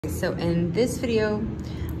So in this video,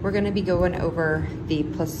 we're going to be going over the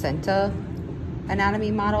placenta anatomy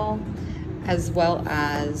model as well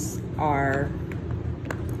as our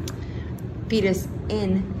fetus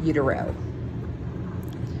in utero.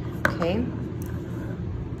 Okay,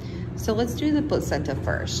 so let's do the placenta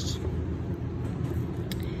first.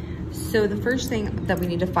 So the first thing that we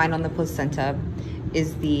need to find on the placenta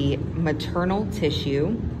is the maternal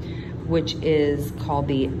tissue, which is called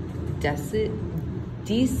the decidua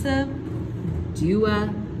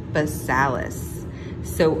basalis.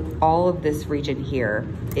 So all of this region here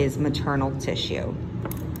is maternal tissue.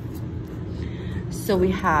 So we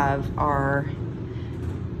have our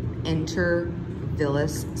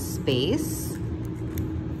intervillous space,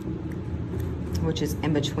 which is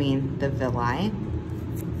in between the villi.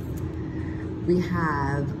 We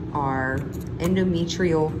have our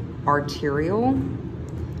endometrial arteriole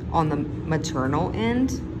on the maternal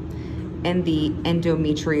end and the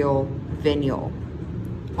endometrial venual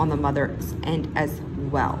on the mother's end as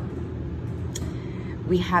well.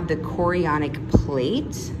 We have the chorionic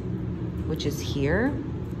plate, which is here.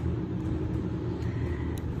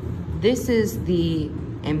 This is the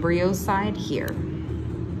embryo side here.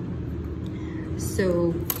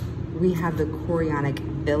 So we have the chorionic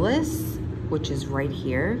villus, which is right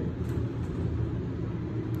here,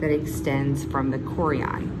 that extends from the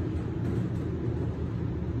chorion.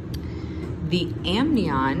 The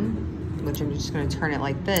amnion, which I'm just going to turn it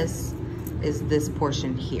like this, is this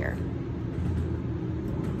portion here.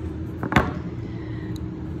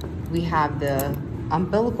 We have the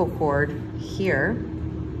umbilical cord here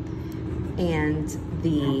and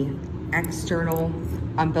the external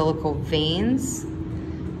umbilical veins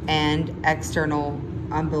and external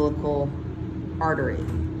umbilical artery.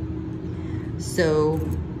 So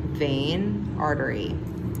vein, artery,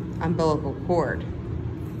 umbilical cord.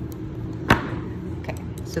 Okay,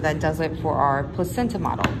 so that does it for our placenta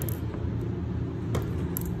model.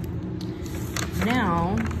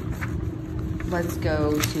 Now, let's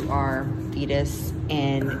go to our fetus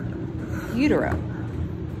in utero.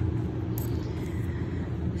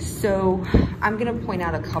 So I'm gonna point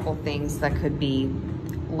out a couple things that could be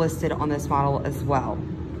listed on this model as well.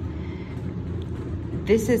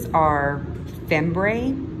 This is our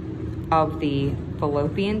fembrae of the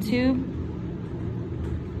fallopian tube,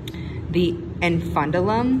 the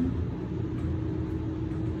infundulum,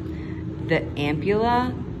 the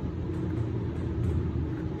ampulla,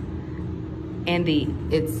 and the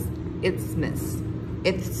isthmus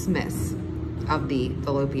of the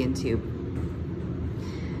fallopian tube.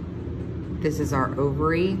 This is our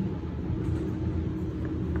ovary.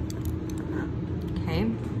 Okay.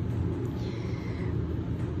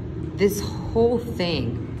 This whole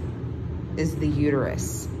thing is the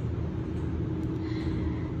uterus.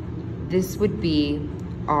 This would be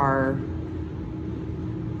our,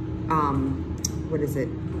 what is it?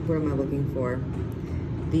 What am I looking for?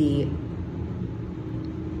 The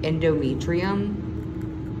endometrium.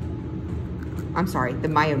 I'm sorry, the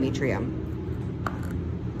myometrium.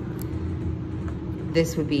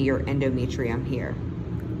 This would be your endometrium here.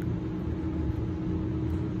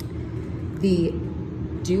 The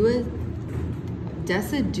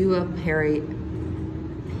decidua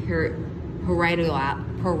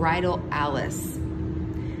parietal-alis.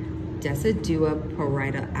 Decidua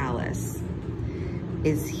parietal-alis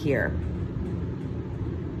is here.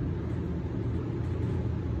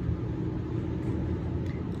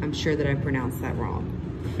 I'm sure that I pronounced that wrong.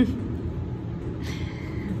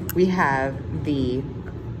 We have the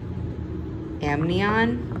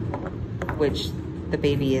amnion, which the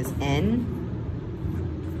baby is in.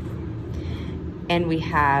 And we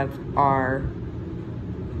have our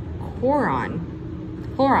chorion,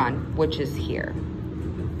 which is here.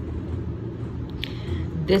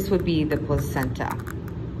 This would be the placenta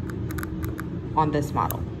on this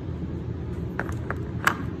model.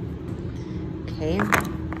 Okay,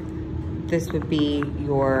 this would be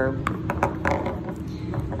your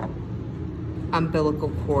umbilical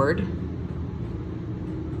cord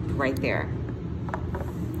right there.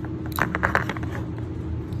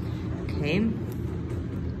 Okay.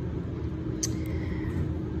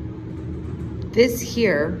 This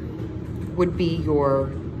here would be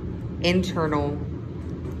your internal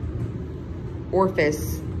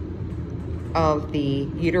orifice of the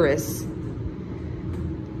uterus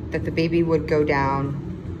that the baby would go down,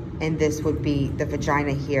 and this would be the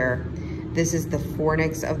vagina here. This is the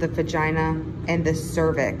fornix of the vagina and the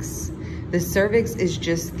cervix. The cervix is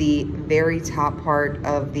just the very top part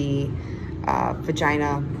of the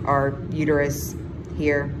vagina or uterus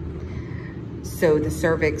here. So the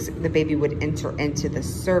cervix, the baby would enter into the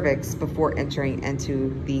cervix before entering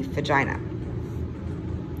into the vagina.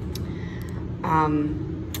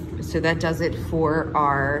 So that does it for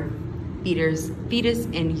our fetus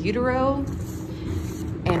in utero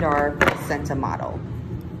and our placenta model.